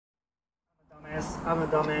dumbass. I'm a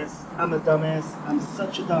dumbass. I'm a dumbass. I'm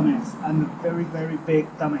such a dumbass. I'm a very, very big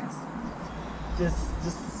dumbass. This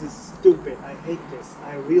is stupid. I hate this.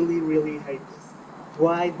 I really, really hate this.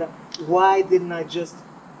 Why didn't I just...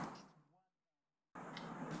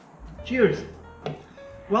 Cheers.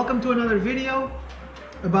 Welcome to another video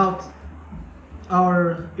about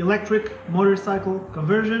our electric motorcycle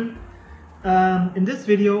conversion. In this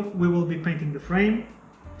video we will be painting the frame,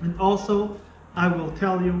 and also I will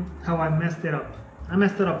tell you how I messed it up. I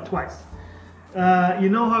messed it up twice. You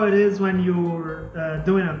know how it is when you're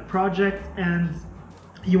doing a project and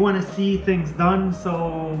you want to see things done,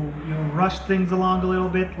 so you rush things along a little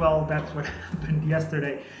bit. Well, that's what happened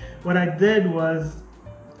yesterday. What I did was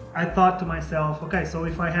I thought to myself, okay, so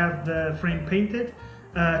if I have the frame painted,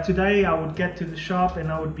 today I would get to the shop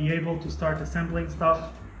and I would be able to start assembling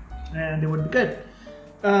stuff and it would be good.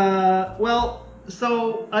 Well,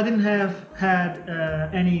 so I didn't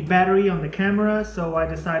had any battery on the camera, so I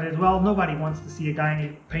decided, well, nobody wants to see a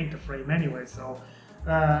guy paint a frame anyway, so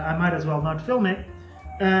I might as well not film it.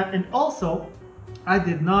 And also, I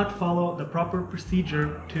did not follow the proper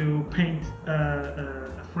procedure to paint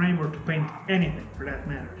a frame, or to paint anything for that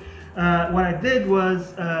matter. What I did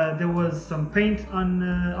was, there was some paint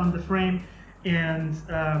on the frame, and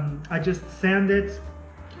I just sanded it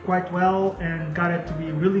quite well and got it to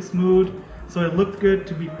be really smooth, so it looked good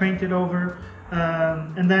to be painted over,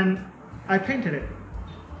 and then I painted it.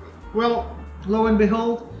 Well, lo and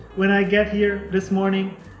behold, when I get here this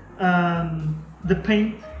morning, the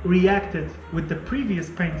paint reacted with the previous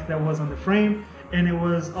paint that was on the frame, and it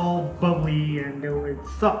was all bubbly and it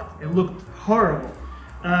sucked. It looked horrible,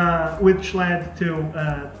 which led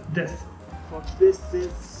to this. This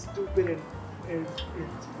is stupid, and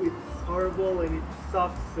it's horrible, and it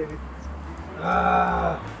sucks, and it's...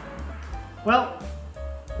 Well,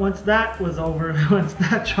 once that was over, once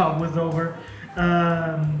that job was over,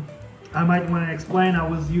 I might want to explain. I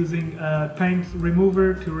was using a paint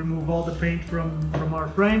remover to remove all the paint from our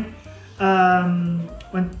frame.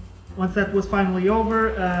 Once that was finally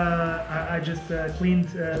over, I just cleaned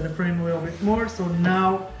the frame a little bit more. So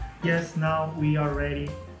now, yes, now we are ready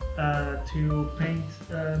to paint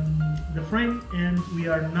the frame, and we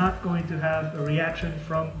are not going to have a reaction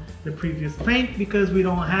from the previous paint because we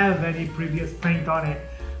don't have any previous paint on it.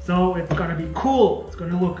 So it's gonna be cool. It's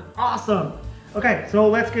gonna look awesome. Okay, so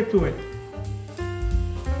let's get to it.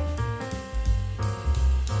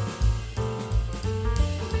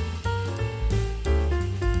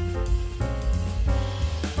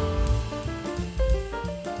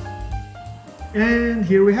 And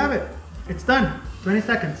here we have it. It's done. 20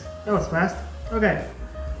 seconds. That was fast. Okay.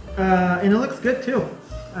 And it looks good too.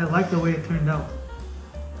 I like the way it turned out.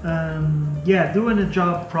 Yeah, doing a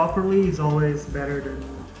job properly is always better than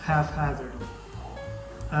haphazard.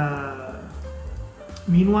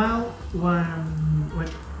 Meanwhile, when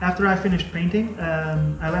after I finished painting,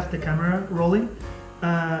 I left the camera rolling,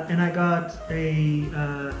 and I got a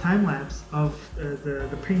time lapse of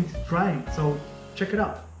the paint drying. So check it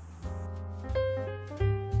out.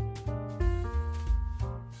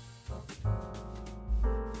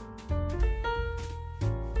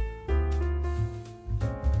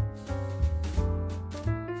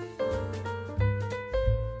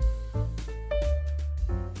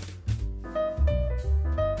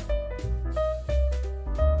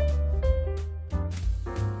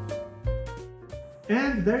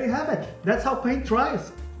 And there you have it. That's how paint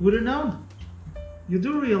dries. Would have known. You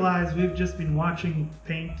do realize we've just been watching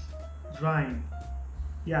paint drying.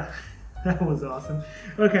 Yeah, that was awesome.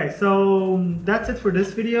 Okay, so that's it for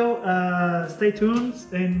this video. Stay tuned.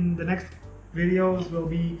 In the next videos we'll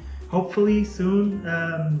be hopefully soon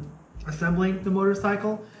assembling the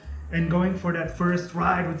motorcycle and going for that first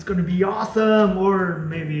ride. It's gonna be awesome, or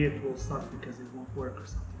maybe it will suck because it won't work or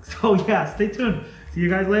something. So yeah, stay tuned. See you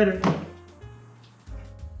guys later.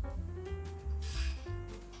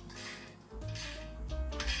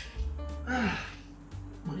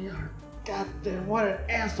 God damn, what an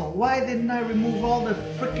asshole. Why didn't I remove all the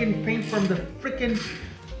freaking paint from the freaking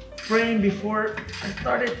frame before I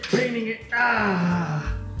started painting it?